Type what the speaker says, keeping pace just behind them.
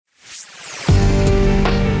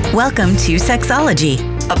Welcome to Sexology,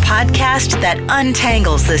 a podcast that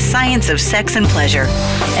untangles the science of sex and pleasure.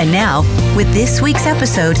 And now, with this week's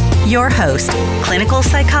episode, your host, clinical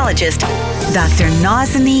psychologist, Dr.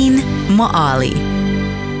 Nazanin Moali.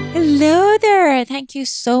 Hello there. Thank you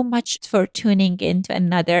so much for tuning in to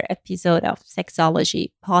another episode of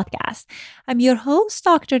Sexology Podcast. I'm your host,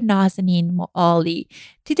 Dr. Nazanin Moali.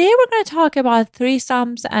 Today, we're going to talk about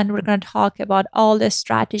threesomes, and we're going to talk about all the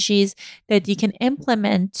strategies that you can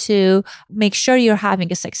implement to make sure you're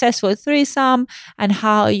having a successful threesome, and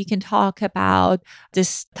how you can talk about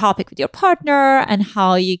this topic with your partner and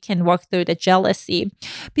how you can work through the jealousy.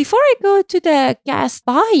 Before I go to the guest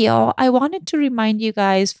bio, I wanted to remind you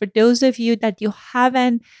guys, for those of you that you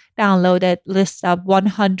haven't downloaded list of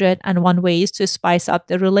 101 ways to spice up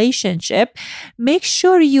the relationship, make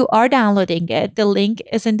sure you are downloading it. The link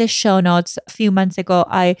is in the show notes. A few months ago,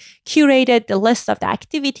 I curated the list of the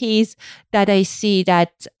activities that I see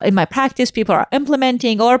that in my practice people are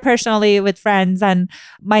implementing, or personally with friends and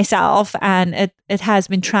myself, and it has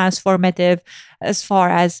been transformative as far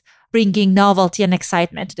as bringing novelty and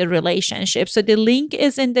excitement to the relationship. So the link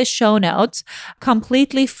is in the show notes,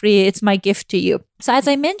 completely free. It's my gift to you. So as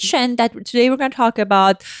I mentioned, that today we're going to talk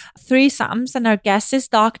about threesomes, and our guest is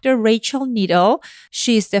Dr. Rachel Needle.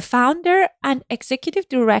 She's the founder and executive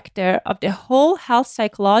director of the Whole Health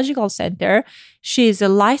Psychological Center. She is a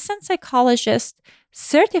licensed psychologist,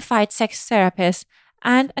 certified sex therapist,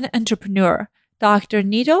 and an entrepreneur. Dr.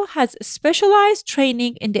 Needle has specialized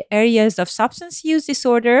training in the areas of substance use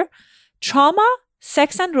disorder, trauma,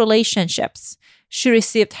 sex, and relationships. She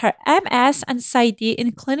received her MS and PsyD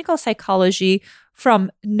in clinical psychology from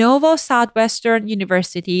Novo Southwestern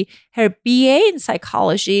University, her BA in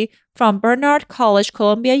psychology from Barnard College,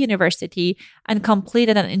 Columbia University, and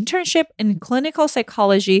completed an internship in clinical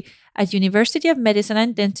psychology at University of Medicine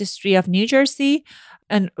and Dentistry of New Jersey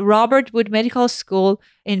and Robert Wood Medical School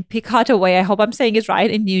in Piscataway, I hope I'm saying it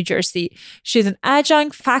right, in New Jersey. She's an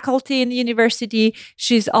adjunct faculty in the university.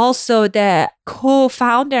 She's also the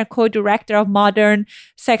co-founder and co-director of Modern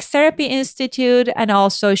Sex Therapy Institute, and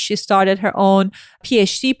also she started her own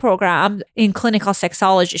PhD program in clinical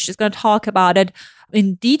sexology. She's going to talk about it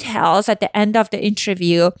in details at the end of the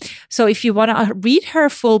interview. So if you want to read her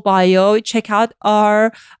full bio, check out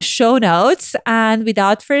our show notes. And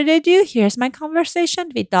without further ado, here's my conversation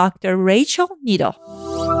with Dr. Rachel Needle.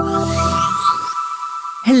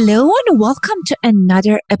 Hello and welcome to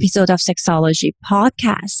another episode of Sexology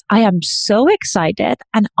Podcast. I am so excited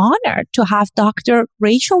and honored to have Dr.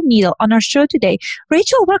 Rachel Needle on our show today.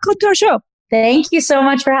 Rachel, welcome to our show. Thank you so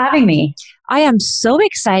much for having me. I am so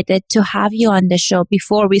excited to have you on the show.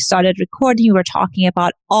 Before we started recording, you were talking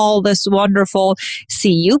about all this wonderful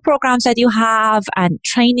CU programs that you have and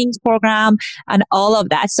trainings program and all of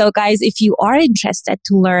that. So guys, if you are interested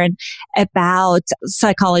to learn about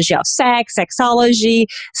psychology of sex, sexology,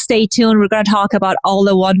 stay tuned. We're going to talk about all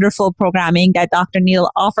the wonderful programming that Dr.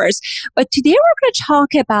 Needle offers. But today we're going to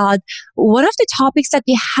talk about one of the topics that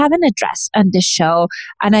we haven't addressed on the show,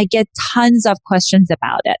 and I get tons of questions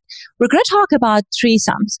about it. We're going to talk about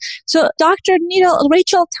threesomes. So Dr. Needle,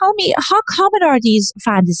 Rachel, tell me, how common are these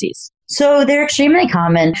fantasies? So they're extremely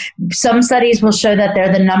common. Some studies will show that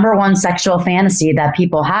they're the number one sexual fantasy that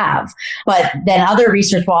people have. But then other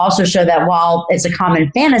research will also show that while it's a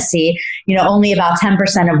common fantasy, only about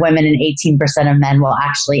 10% of women and 18% of men will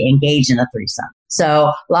actually engage in a threesome.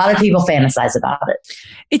 So a lot of people fantasize about it.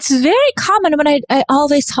 It's very common when I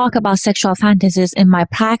always talk about sexual fantasies in my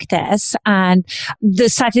practice, and the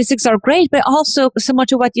statistics are great, but also similar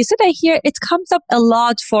to what you said, I hear it comes up a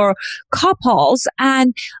lot for couples,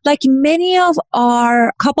 and like many of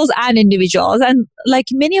our couples and individuals, and like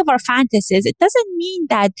many of our fantasies, it doesn't mean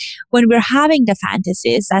that when we're having the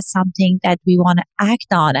fantasies, that's something that we want to act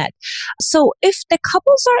on it. So if the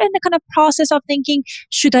couples are in the kind of process of thinking,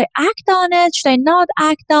 should I act on it? Should I not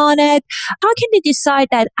act on it? How can they decide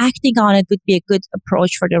that acting on it would be a good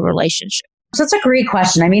approach for the relationship? So it's a great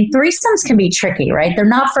question. I mean, threesomes can be tricky, right? They're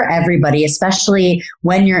not for everybody, especially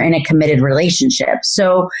when you're in a committed relationship.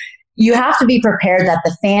 So you have to be prepared that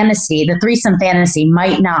the threesome fantasy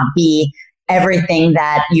might not be everything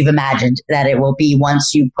that you've imagined that it will be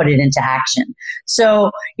once you put it into action.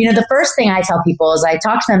 So, the first thing I tell people is I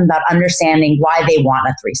talk to them about understanding why they want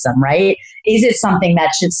a threesome, right? Is it something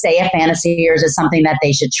that should stay a fantasy, or is it something that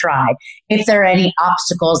they should try? If there are any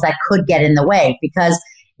obstacles that could get in the way, because,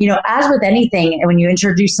 as with anything, when you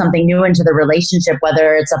introduce something new into the relationship,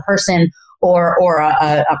 whether it's a person or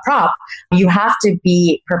a prop, you have to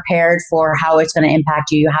be prepared for how it's going to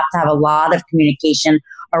impact you. You have to have a lot of communication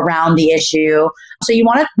around the issue. So you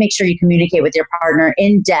want to make sure you communicate with your partner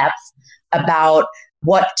in depth about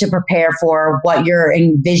what to prepare for, what you're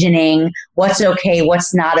envisioning, what's okay,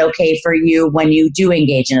 what's not okay for you when you do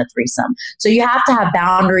engage in a threesome. So you have to have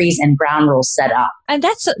boundaries and ground rules set up. And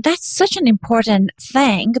that's such an important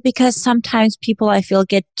thing, because sometimes people, I feel,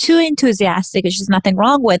 get too enthusiastic, which is nothing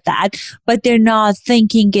wrong with that, but they're not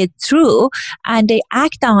thinking it through and they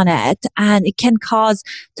act on it, and it can cause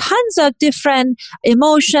tons of different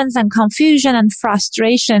emotions and confusion and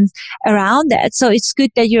frustrations around it. So it's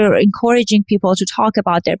good that you're encouraging people to talk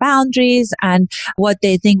about their boundaries and what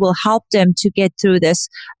they think will help them to get through this,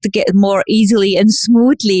 to get more easily and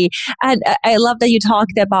smoothly. And I love that you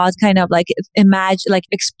talked about kind of like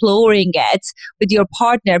exploring it with your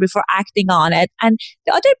partner before acting on it. And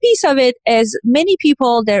the other piece of it is many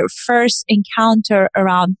people, their first encounter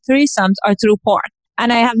around threesomes are through porn.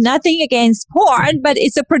 And I have nothing against porn, but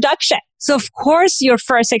it's a production. So of course, your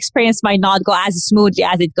first experience might not go as smoothly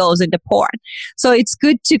as it goes in the porn. So it's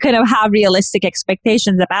good to kind of have realistic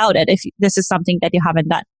expectations about it if this is something that you haven't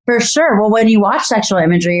done. For sure. Well, when you watch sexual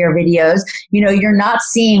imagery or videos, you're not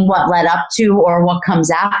seeing what led up to or what comes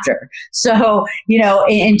after. So,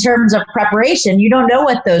 in terms of preparation, you don't know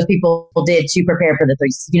what those people did to prepare for the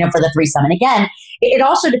threesome. And again, it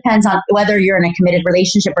also depends on whether you're in a committed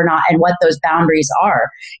relationship or not and what those boundaries are.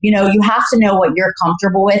 You have to know what you're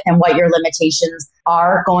comfortable with and what your limitations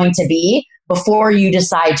are going to be before you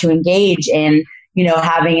decide to engage in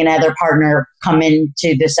having another partner come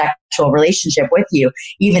into the sexual relationship with you,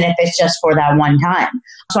 even if it's just for that one time.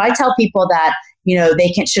 So I tell people that,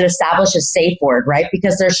 they should establish a safe word, right?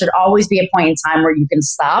 Because there should always be a point in time where you can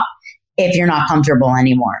stop if you're not comfortable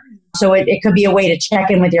anymore. So it could be a way to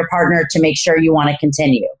check in with your partner to make sure you want to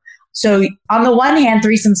continue. So on the one hand,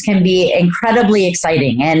 threesomes can be incredibly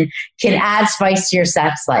exciting and can add spice to your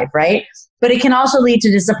sex life, right? But it can also lead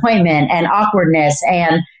to disappointment and awkwardness.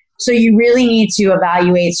 And so you really need to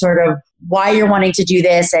evaluate sort of why you're wanting to do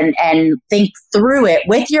this and think through it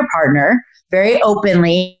with your partner very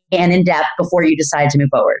openly and in depth before you decide to move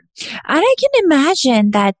forward. And I can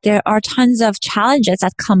imagine that there are tons of challenges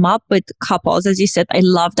that come up with couples. As you said, I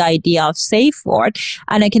love the idea of safe word.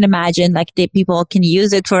 And I can imagine people can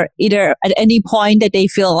use it for either at any point that they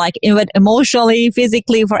feel like even emotionally,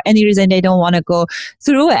 physically, for any reason they don't want to go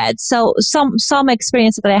through it. So some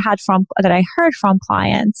experience that I heard from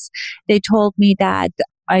clients, they told me that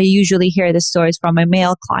I usually hear the stories from my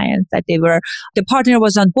male clients that the partner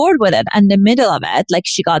was on board with it, and in the middle of it, like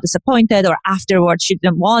she got disappointed, or afterwards she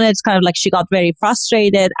didn't want it. It's kind of like she got very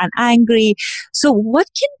frustrated and angry. So what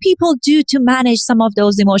can people do to manage some of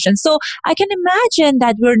those emotions? So I can imagine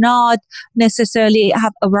that we're not necessarily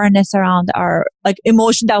have awareness around our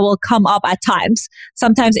emotion that will come up at times.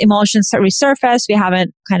 Sometimes emotions resurface. We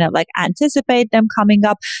haven't kind of anticipate them coming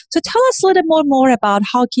up. So tell us a little more about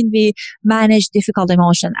how can we manage difficult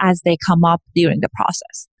emotions as they come up during the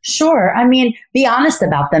process. Sure. Be honest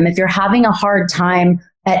about them. If you're having a hard time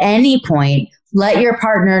at any point, let your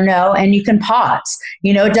partner know, and you can pause.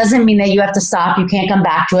 It doesn't mean that you have to stop. You can't come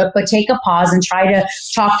back to it, but take a pause and try to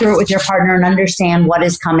talk through it with your partner and understand what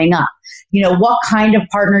is coming up. What kind of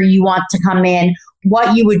partner you want to come in,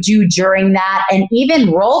 what you would do during that, and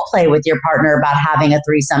even role play with your partner about having a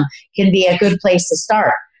threesome can be a good place to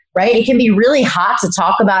start. Right? It can be really hot to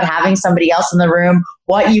talk about having somebody else in the room,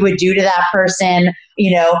 what you would do to that person,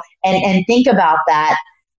 and think about that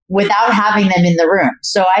without having them in the room.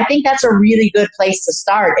 So I think that's a really good place to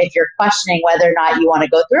start if you're questioning whether or not you want to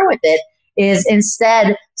go through with it, is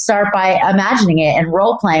instead start by imagining it and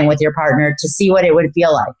role playing with your partner to see what it would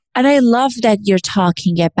feel like. And I love that you're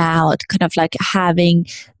talking about kind of having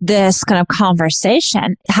this kind of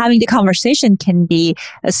conversation. Having the conversation can be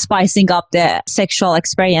spicing up the sexual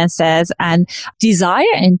experiences and desire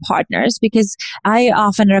in partners, because I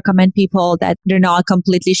often recommend people that they're not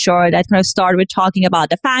completely sure, that kind of start with talking about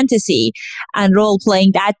the fantasy and role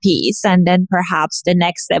playing that piece. And then perhaps the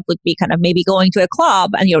next step would be kind of maybe going to a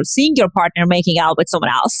club and you're seeing your partner making out with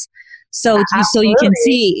someone else. So you can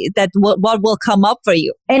see that what will come up for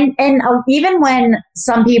you. And even when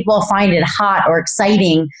some people find it hot or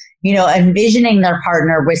exciting, envisioning their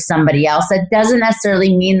partner with somebody else, that doesn't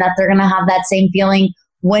necessarily mean that they're going to have that same feeling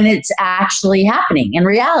when it's actually happening in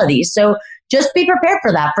reality. So just be prepared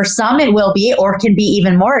for that. For some, it will be, or can be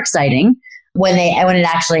even more exciting when it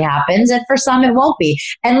actually happens. And for some, it won't be.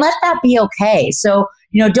 And let that be okay. So,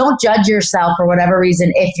 don't judge yourself for whatever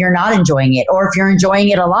reason if you're not enjoying it, or if you're enjoying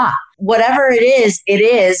it a lot. Whatever it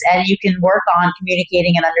is, and you can work on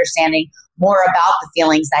communicating and understanding more about the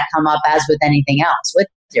feelings that come up, as with anything else with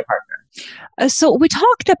your partner. So we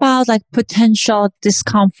talked about potential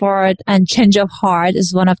discomfort and change of heart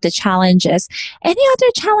is one of the challenges. Any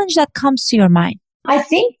other challenge that comes to your mind? I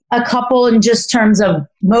think a couple in just terms of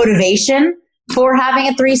motivation for having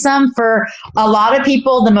a threesome. For a lot of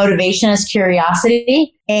people, the motivation is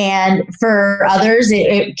curiosity. And for others,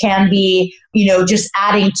 it can be, just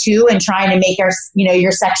adding to and trying to make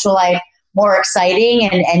your sexual life more exciting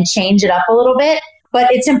and change it up a little bit. But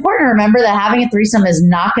it's important to remember that having a threesome is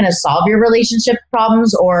not going to solve your relationship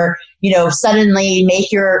problems or, suddenly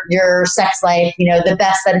make your sex life, the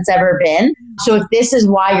best that it's ever been. So if this is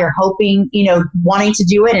why you're hoping, wanting to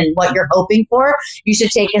do it and what you're hoping for, you should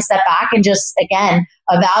take a step back and just, again,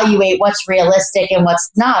 evaluate what's realistic and what's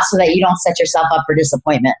not so that you don't set yourself up for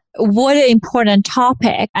disappointment. What an important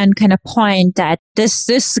topic and kind of point that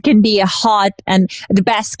this can be a hot and the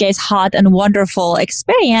best case hot and wonderful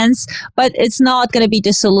experience, but it's not going to be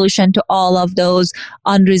the solution to all of those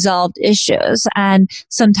unresolved issues. And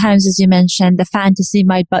sometimes, as you mentioned, the fantasy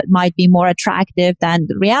might be more attractive than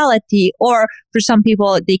the reality, or for some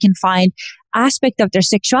people, they can find aspect of their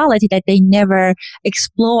sexuality that they never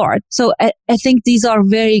explored. So I think these are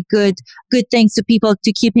very good things to people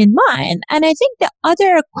to keep in mind. And I think the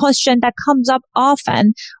other question that comes up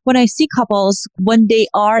often when I see couples, when they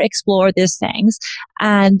are explore these things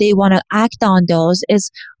and they want to act on those,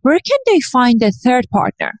 is where can they find a third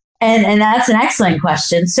partner? And that's an excellent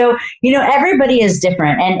question. So, everybody is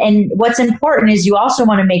different. And what's important is you also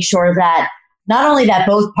want to make sure that not only that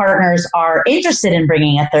both partners are interested in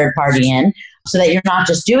bringing a third party in, so that you're not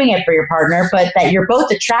just doing it for your partner, but that you're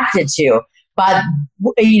both attracted to by,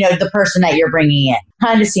 the person that you're bringing in.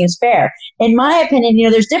 Kind of seems fair. In my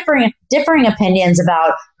opinion, there's differing opinions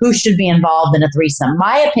about who should be involved in a threesome.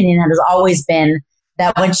 My opinion has always been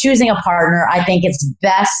that when choosing a partner, I think it's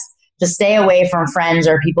best to stay away from friends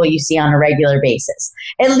or people you see on a regular basis,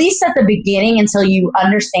 at least at the beginning, until you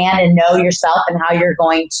understand and know yourself and how you're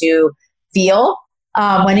going to feel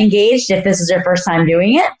when engaged, if this is your first time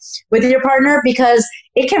doing it with your partner, because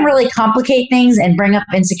it can really complicate things and bring up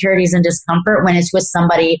insecurities and discomfort when it's with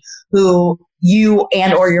somebody who you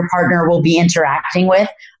and or your partner will be interacting with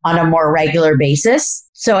on a more regular basis.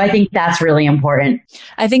 So I think that's really important.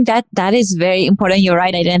 I think that is very important. You're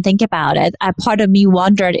right. I didn't think about it. A part of me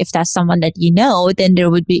wondered if that's someone that then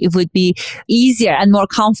it would be easier and more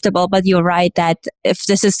comfortable. But you're right that if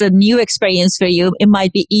this is a new experience for you, it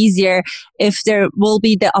might be easier if there will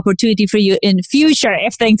be the opportunity for you in future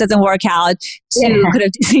if things doesn't work out to kind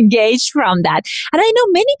of disengage from that. And I know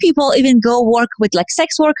many people even go work with like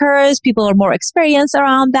sex workers. People are more experienced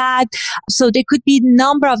around that. So there could be a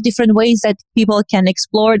number of different ways that people can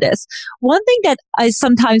explore this. One thing that I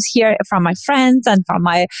sometimes hear from my friends and from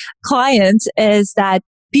my clients is that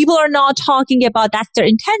people are not talking about that's their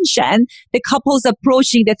intention. The couple's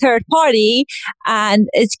approaching the third party and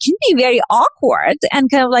it can be very awkward and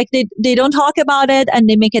kind of like they don't talk about it and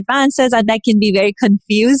they make advances and that can be very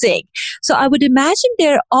confusing. So I would imagine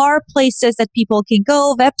there are places that people can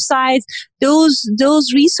go, websites,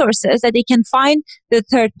 those resources that they can find the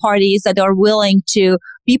third parties that are willing to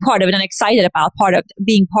be part of it and excited about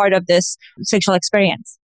being part of this sexual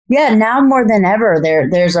experience. Yeah, now more than ever,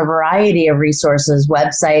 there's a variety of resources,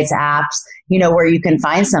 websites, apps, where you can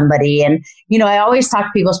find somebody. And, I always talk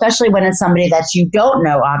to people, especially when it's somebody that you don't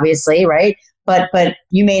know, obviously, right? But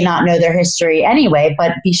you may not know their history anyway,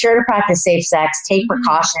 but be sure to practice safe sex, take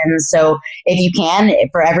precautions. So if you can,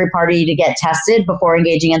 for every party to get tested before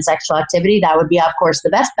engaging in sexual activity, that would be, of course, the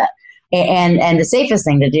best bet and the safest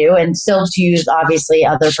thing to do, and still to use, obviously,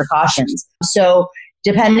 other precautions. So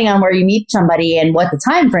depending on where you meet somebody and what the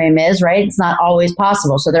time frame is, right, it's not always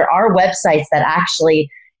possible. So there are websites that actually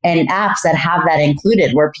and apps that have that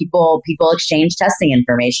included where people exchange testing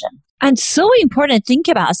information. And so important, think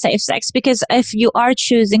about safe sex, because if you are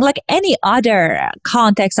choosing like any other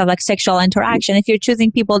context of like sexual interaction, if you're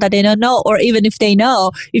choosing people that they don't know, or even if they know,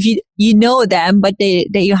 if you know them, but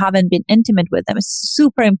you haven't been intimate with them, it's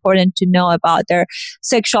super important to know about their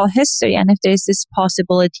sexual history. And if there's this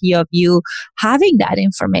possibility of you having that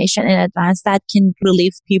information in advance, that can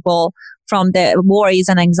relieve people from the worries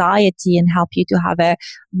and anxiety and help you to have a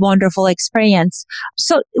wonderful experience.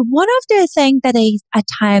 So one of the things that at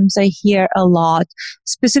times I hear a lot,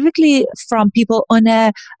 specifically from people on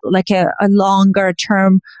a longer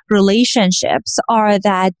term relationships, are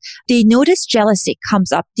that they notice jealousy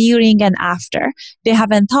comes up during and after. They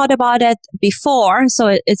haven't thought about it before,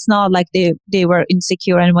 so it's not like they were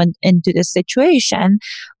insecure and went into this situation.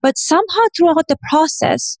 But somehow throughout the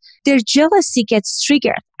process, their jealousy gets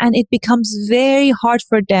triggered and it becomes very hard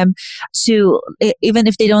for them to, even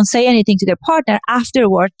if they don't say anything to their partner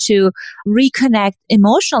afterward, to reconnect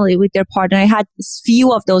emotionally with their partner. I had a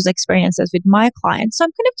few of those experiences with my clients. So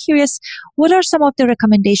I'm kind of curious, what are some of the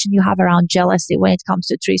recommendations you have around jealousy when it comes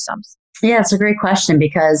to threesomes? Yeah, it's a great question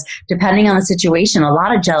because depending on the situation, a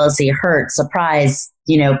lot of jealousy, hurt, surprise,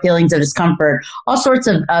 feelings of discomfort, all sorts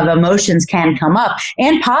of emotions can come up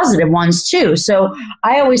and positive ones too. So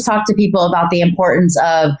I always talk to people about the importance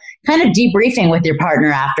of kind of debriefing with your partner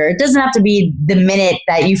after. It doesn't have to be the minute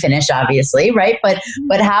that you finish, obviously, right? But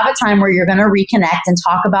have a time where you're going to reconnect and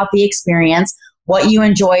talk about the experience, what you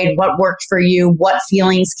enjoyed, what worked for you, what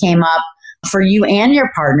feelings came up for you and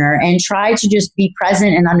your partner, and try to just be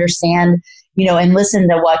present and understand, and listen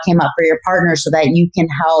to what came up for your partner so that you can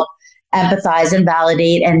help empathize and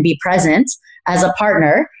validate and be present as a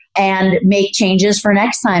partner and make changes for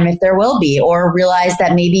next time if there will be, or realize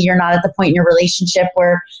that maybe you're not at the point in your relationship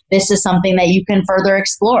where this is something that you can further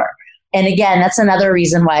explore. And again, that's another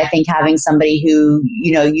reason why I think having somebody who,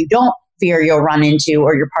 you don't fear you'll run into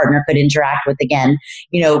or your partner could interact with again,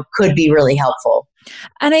 could be really helpful.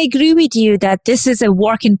 And I agree with you that this is a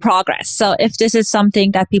work in progress. So if this is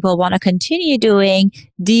something that people want to continue doing,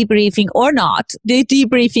 debriefing or not, the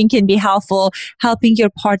debriefing can be helpful, helping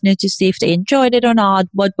your partner to see if they enjoyed it or not,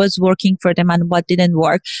 what was working for them and what didn't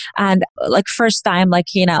work. And first time,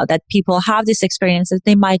 that people have these experiences,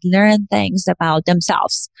 they might learn things about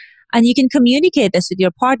themselves. And you can communicate this with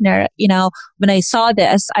your partner. When I saw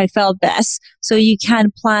this, I felt this. So you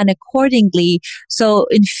can plan accordingly. So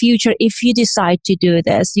in future, if you decide to do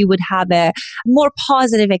this, you would have a more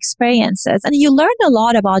positive experiences. And you learn a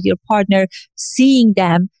lot about your partner, seeing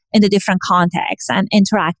them in the different contexts and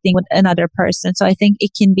interacting with another person. So I think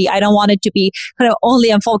it can be, I don't want it to be kind of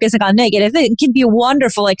only I'm focusing on negative. It can be a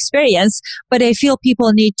wonderful experience, but I feel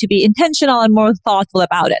people need to be intentional and more thoughtful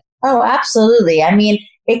about it. Oh, absolutely. I mean,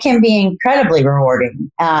 it can be incredibly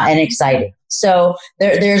rewarding and exciting. So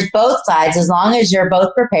there's both sides, as long as you're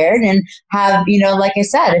both prepared and have, like I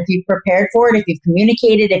said, if you've prepared for it, if you've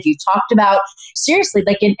communicated, if you've talked about seriously,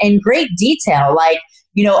 in great detail,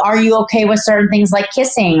 are you okay with certain things like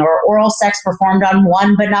kissing or oral sex performed on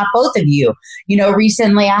one, but not both of you?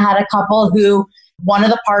 Recently I had a couple who one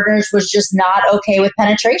of the partners was just not okay with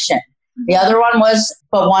penetration. The other one was,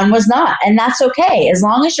 but one was not. And that's okay. As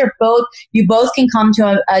long as you both can come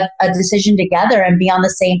to a decision together and be on the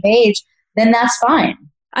same page, then that's fine.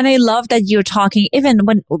 And I love that you're talking, even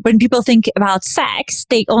when people think about sex,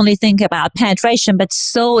 they only think about penetration, but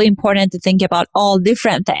so important to think about all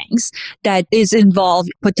different things that is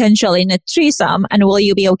involved potentially in a threesome. And will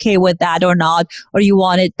you be okay with that or not? Or you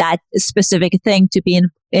wanted that specific thing to be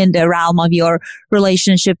in the realm of your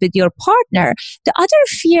relationship with your partner. The other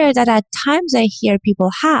fear that at times I hear people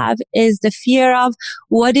have is the fear of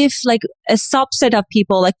what if a subset of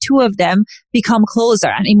people, two of them become closer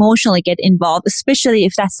and emotionally get involved, especially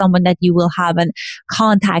if that's someone that you will have a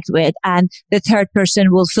contact with and the third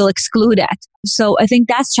person will feel excluded. So I think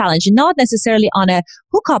that's challenging, not necessarily on a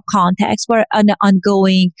hookup context, but on an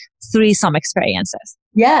ongoing threesome experiences.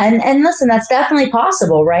 Yeah. And listen, that's definitely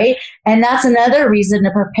possible, right? And that's another reason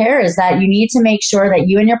to prepare is that you need to make sure that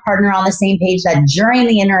you and your partner are on the same page, that during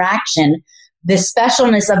the interaction, the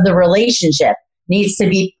specialness of the relationship needs to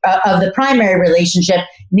be, of the primary relationship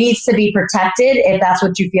needs to be protected if that's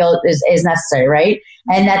what you feel is necessary, right?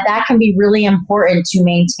 And that can be really important to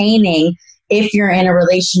maintaining if you're in a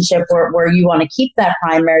relationship where you want to keep that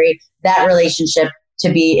relationship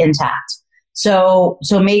to be intact. So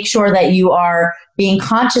make sure that you are being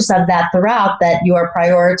conscious of that throughout, that you are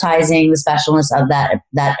prioritizing the specialness of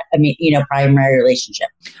that primary relationship.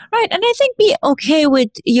 Right. And I think be okay with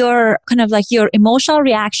your kind of your emotional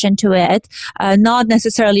reaction to it, not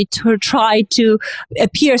necessarily to try to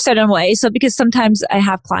appear a certain way. So because sometimes I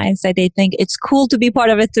have clients that they think it's cool to be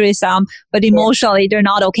part of a threesome, but emotionally they're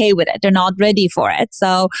not okay with it. They're not ready for it.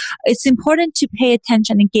 So it's important to pay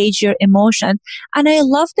attention, engage your emotions. And I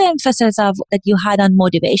love the emphasis of that you had on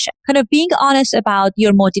motivation, kind of being honest about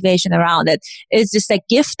your motivation around it. Is this a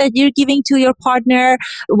gift that you're giving to your partner?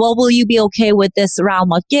 Well, will you be okay with this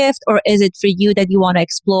realm of gift? Or is it for you that you want to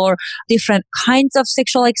explore different kinds of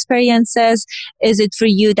sexual experiences? Is it for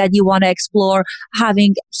you that you want to explore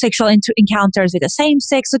having sexual encounters with the same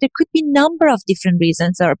sex? So there could be a number of different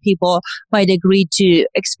reasons that people might agree to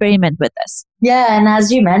experiment with this. Yeah. And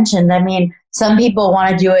as you mentioned, I mean, some people want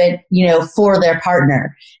to do it, for their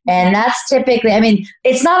partner. And that's typically,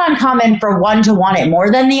 it's not uncommon for one to want it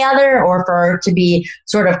more than the other or for it to be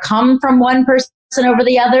sort of come from one person over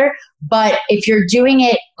the other. But if you're doing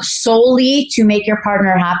it solely to make your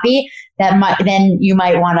partner happy, then you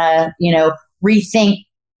might want to, rethink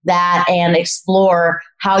that and explore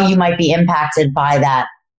how you might be impacted by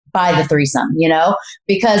the threesome,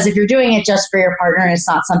 because if you're doing it just for your partner and it's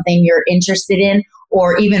not something you're interested in,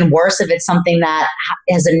 or even worse, if it's something that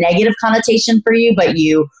has a negative connotation for you, but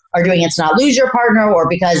you are doing it to not lose your partner or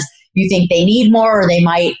because you think they need more, or they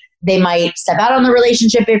might step out on the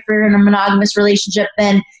relationship if you're in a monogamous relationship,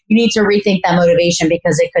 then you need to rethink that motivation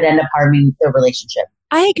because it could end up harming the relationship.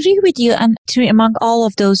 I agree with you. And among all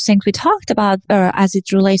of those things we talked about, as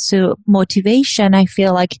it relates to motivation, I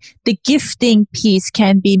feel like the gifting piece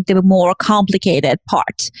can be the more complicated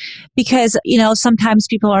part because, sometimes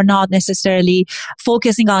people are not necessarily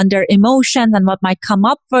focusing on their emotions and what might come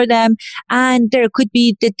up for them. And there could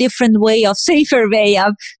be the safer way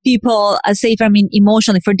of people,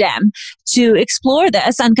 emotionally for them to explore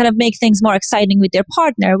this and kind of make things more exciting with their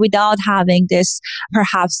partner without having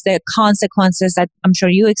perhaps the consequences that I'm sure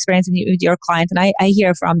you experience with your clients, and I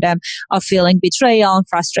hear from them of feeling betrayal and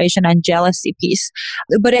frustration and jealousy piece.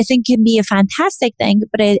 But I think can be a fantastic thing,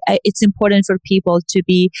 but it's important for people to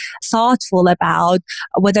be thoughtful about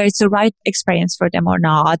whether it's the right experience for them or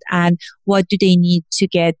not, and what do they need to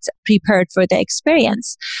get prepared for the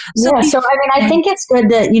experience. I think it's good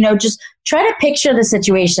that, just try to picture the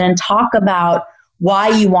situation and talk about why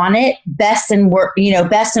you want it, best and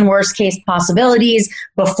worst case possibilities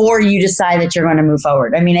before you decide that you're going to move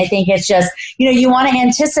forward. I think it's just, you want to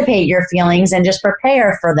anticipate your feelings and just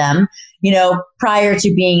prepare for them, prior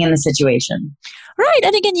to being in the situation. Right.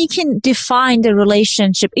 And again, you can define the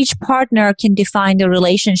relationship. Each partner can define the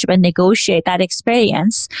relationship and negotiate that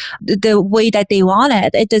experience the way that they want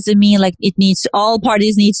it. It doesn't mean like all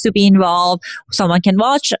parties needs to be involved. Someone can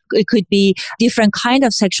watch. It could be different kind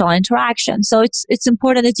of sexual interaction. So it's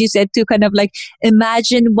important, as you said, to kind of like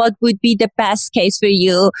imagine what would be the best case for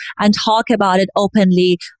you and talk about it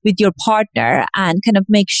openly with your partner and kind of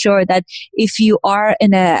make sure that if you are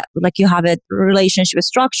you have a relationship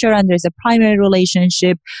structure and there's a primary relationship,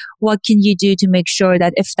 what can you do to make sure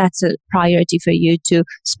that if that's a priority for you, to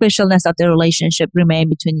specialness of the relationship remain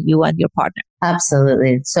between you and your partner?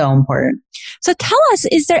 Absolutely. It's so important. So tell us,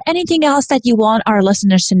 is there anything else that you want our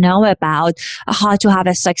listeners to know about how to have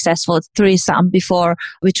a successful threesome before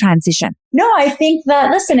we transition? No, I think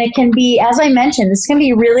that, listen, it can be, as I mentioned, this can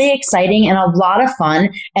be really exciting and a lot of fun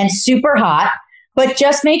and super hot. But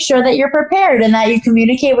just make sure that you're prepared and that you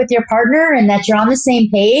communicate with your partner and that you're on the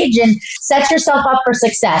same page and set yourself up for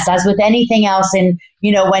success, as with anything else in,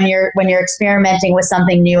 when you're experimenting with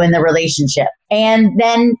something new in the relationship. And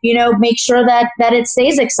then, make sure that it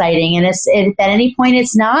stays exciting. And if at any point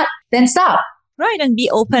it's not, then stop. Right. And be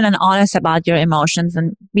open and honest about your emotions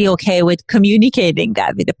and be okay with communicating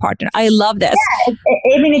that with the partner. I love this.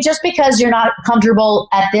 Yeah. Just because you're not comfortable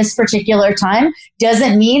at this particular time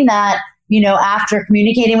doesn't mean that, after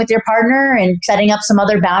communicating with your partner and setting up some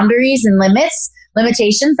other boundaries and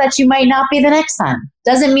limitations, that you might not be the next time.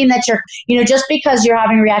 Doesn't mean that you're, just because you're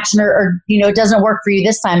having a reaction or it doesn't work for you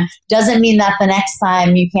this time, doesn't mean that the next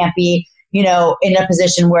time you can't be, in a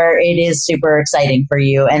position where it is super exciting for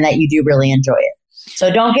you and that you do really enjoy it.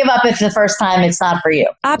 So don't give up if the first time it's not for you.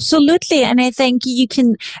 Absolutely. And I think you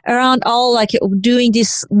can, around all like doing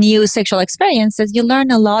these new sexual experiences, you learn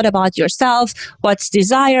a lot about yourself, what's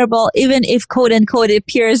desirable. Even if quote unquote it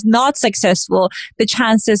appears not successful, the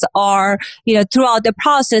chances are, throughout the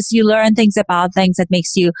process, you learn things about things that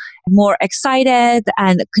makes you more excited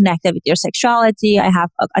and connected with your sexuality. I have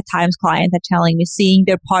at times clients are telling me seeing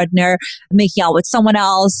their partner making out with someone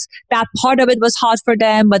else, that part of it was hot for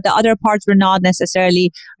them, but the other parts were not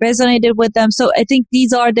necessarily resonated with them. So I think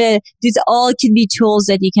these all can be tools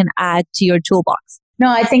that you can add to your toolbox. No,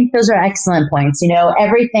 I think those are excellent points.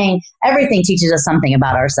 Everything teaches us something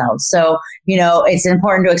about ourselves. So, it's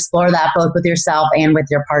important to explore that both with yourself and with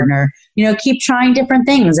your partner. Keep trying different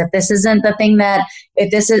things. If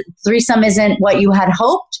this threesome isn't what you had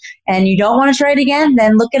hoped and you don't want to try it again,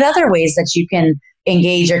 then look at other ways that you can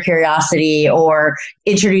engage your curiosity or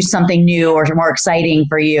introduce something new or more exciting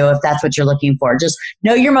for you if that's what you're looking for. Just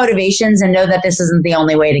know your motivations and know that this isn't the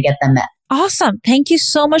only way to get them met. Awesome. Thank you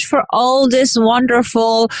so much for all this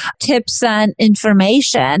wonderful tips and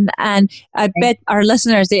information. And I bet our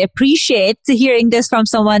listeners, they appreciate hearing this from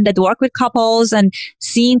someone that work with couples and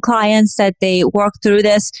seeing clients that they work through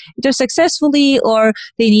this either successfully or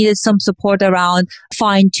they needed some support around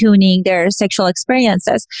fine-tuning their sexual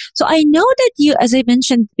experiences. So I know that you, as I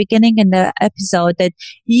mentioned beginning in the episode, that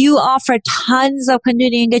you offer tons of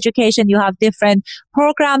continuing education. You have different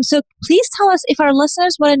programs. So please tell us, if our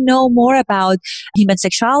listeners want to know more about human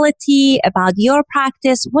sexuality, about your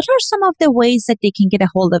practice, what are some of the ways that they can get a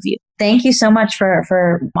hold of you? Thank you so much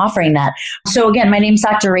for offering that. So again, my name is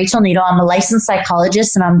Dr. Rachel Needle. I'm a licensed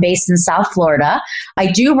psychologist and I'm based in South Florida.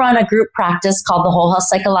 I do run a group practice called the Whole Health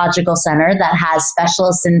Psychological Center that has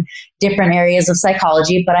specialists in different areas of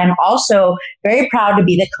psychology, but I'm also very proud to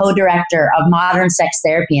be the co-director of Modern Sex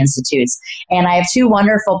Therapy Institutes. And I have two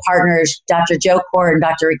wonderful partners, Dr. Joe Court and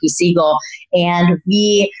Dr. Ricky Siegel, and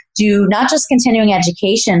we do not just continuing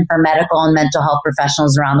education for medical and mental health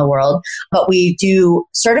professionals around the world, but we do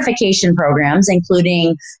certification programs,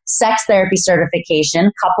 including sex therapy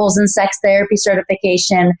certification, couples and sex therapy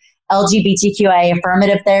certification, LGBTQIA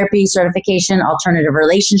affirmative therapy certification, alternative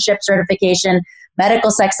relationship certification,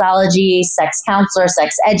 medical sexology, sex counselor,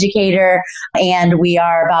 sex educator, and we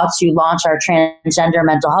are about to launch our transgender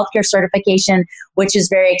mental health care certification, which is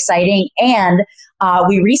very exciting. And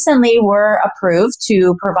we recently were approved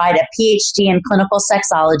to provide a PhD in clinical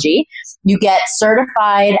sexology. You get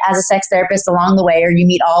certified as a sex therapist along the way, or you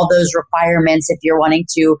meet all those requirements if you're wanting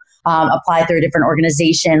to apply through a different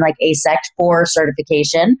organization like AASECT for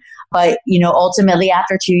certification. But, ultimately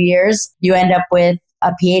after 2 years, you end up with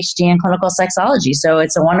a PhD in clinical sexology. So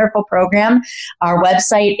it's a wonderful program. Our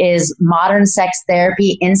website is Modern Sex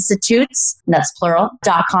Therapy Institutes, that's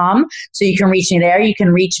plural.com. So you can reach me there. You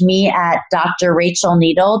can reach me at Dr. Rachel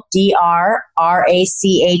Needle,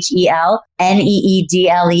 DrRachelNeedle at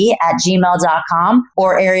gmail.com,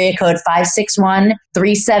 or area code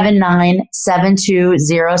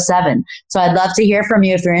 561-379-7207. So I'd love to hear from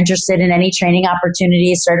you if you're interested in any training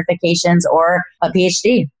opportunities, certifications, or a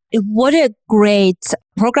PhD. What a great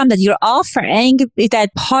program that you're offering.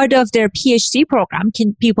 That part of their PhD program,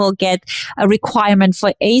 can people get a requirement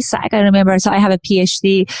for AASECT? I remember, so I have a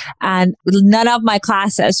PhD and none of my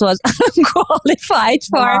classes was qualified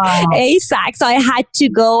for AASECT. So I had to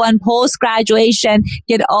go and post-graduation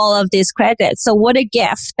get all of these credits. So what a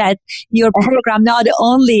gift that your program not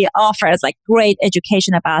only offers like great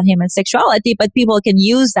education about human sexuality, but people can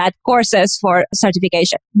use that courses for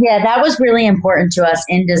certification. Yeah, that was really important to us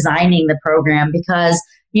in designing the program because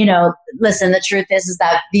listen, the truth is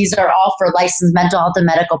that these are all for licensed mental health and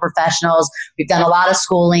medical professionals. We've done a lot of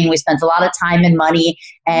schooling. We spent a lot of time and money,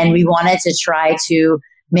 and we wanted to try to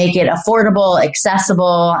make it affordable,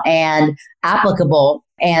 accessible, and applicable.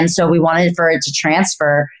 And so we wanted for it to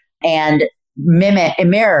transfer and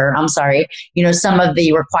mirror, some of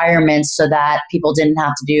the requirements so that people didn't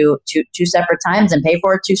have to do two separate times and pay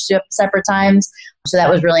for it two separate times. So that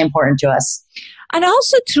was really important to us. And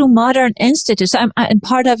also through Modern Institute. So I'm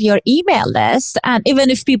part of your email list. And even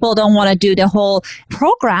if people don't want to do the whole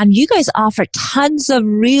program, you guys offer tons of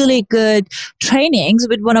really good trainings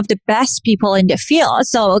with one of the best people in the field.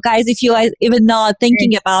 So guys, if you are even not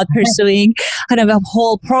thinking about pursuing kind of a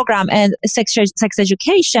whole program and sex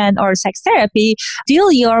education or sex therapy,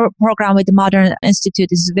 your program with the Modern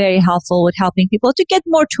Institute is very helpful with helping people to get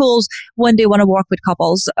more tools when they want to work with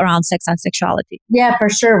couples around sex and sexuality. Yeah, for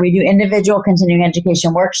sure. We do individual continuing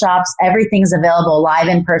education workshops. Everything's available live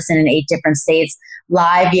in person in 8 different states,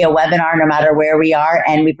 live via webinar, no matter where we are.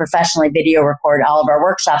 And we professionally video record all of our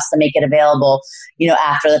workshops to make it available,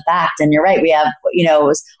 after the fact. And you're right. We have, it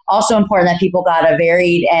was also important that people got a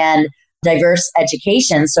varied and diverse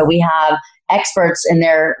education. So we have experts in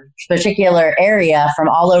their particular area from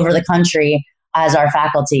all over the country as our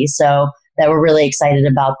faculty. So that we're really excited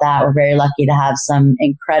about that. We're very lucky to have some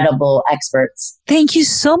incredible experts. Thank you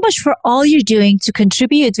so much for all you're doing to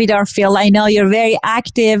contribute with our field. I know you're very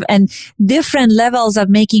active and different levels of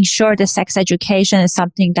making sure the sex education is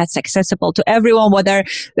something that's accessible to everyone, whether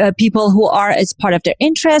people who are as part of their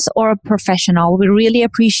interest or a professional. We really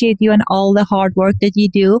appreciate you and all the hard work that you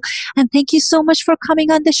do. And thank you so much for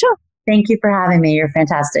coming on the show. Thank you for having me. You're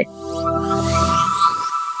fantastic.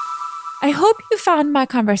 I hope you found my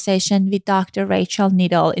conversation with Dr. Rachel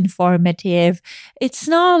Needle informative. It's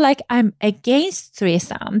not like I'm against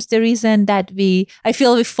threesomes. The reason that I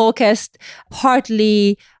feel we focused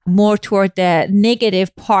partly more toward the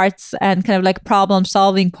negative parts and kind of like problem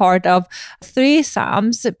solving part of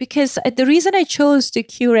threesomes, because the reason I chose to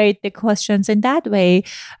curate the questions in that way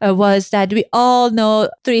was that we all know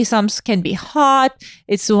threesomes can be hot.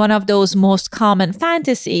 It's one of those most common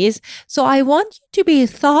fantasies. So I want you to be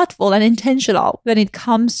thoughtful and intentional when it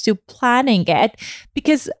comes to planning it,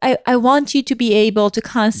 because I want you to be able to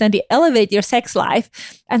constantly elevate your sex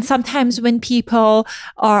life. And sometimes when people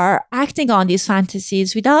are acting on these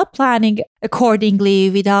fantasies without planning accordingly,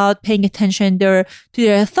 without paying attention to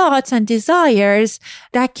their thoughts and desires,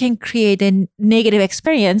 that can create a negative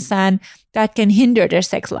experience and that can hinder their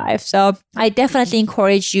sex life. So I definitely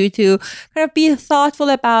encourage you to kind of be thoughtful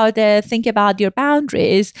about it, think about your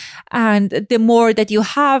boundaries. And the more that you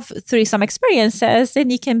have threesome experiences, then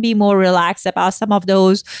you can be more relaxed about some of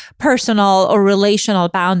those personal or relational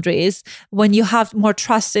boundaries. When you have more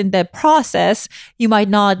trust in the process, you might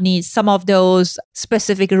not need some of those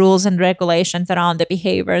specific rules and regulations regulations around the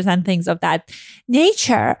behaviors and things of that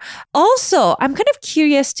nature. Also, I'm kind of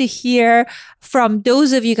curious to hear from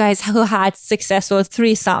those of you guys who had successful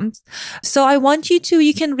threesomes. So I want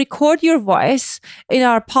you can record your voice in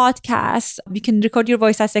our podcast. You can record your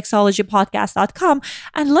voice at sexologypodcast.com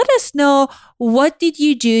and let us know, what did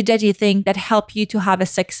you do that you think that helped you to have a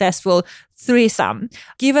successful threesome?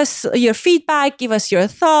 Give us your feedback, give us your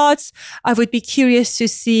thoughts. I would be curious to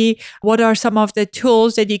see what are some of the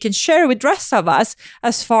tools that you can share with the rest of us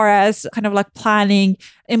as far as kind of like planning,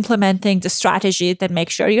 implementing the strategy that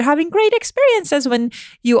make sure you're having great experiences when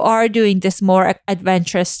you are doing this more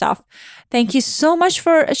adventurous stuff. Thank you so much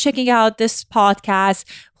for checking out this podcast.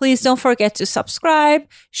 Please don't forget to subscribe,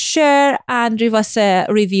 share, and leave us a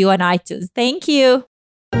review on iTunes. Thank you.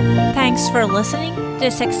 Thanks for listening to the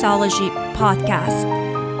Sexology Podcast.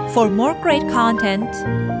 For more great content,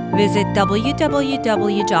 visit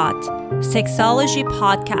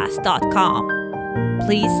www.sexologypodcast.com.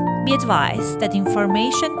 Please be advised that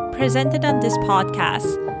information presented on this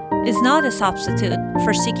podcast is not a substitute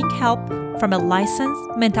for seeking help from a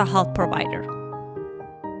licensed mental health provider.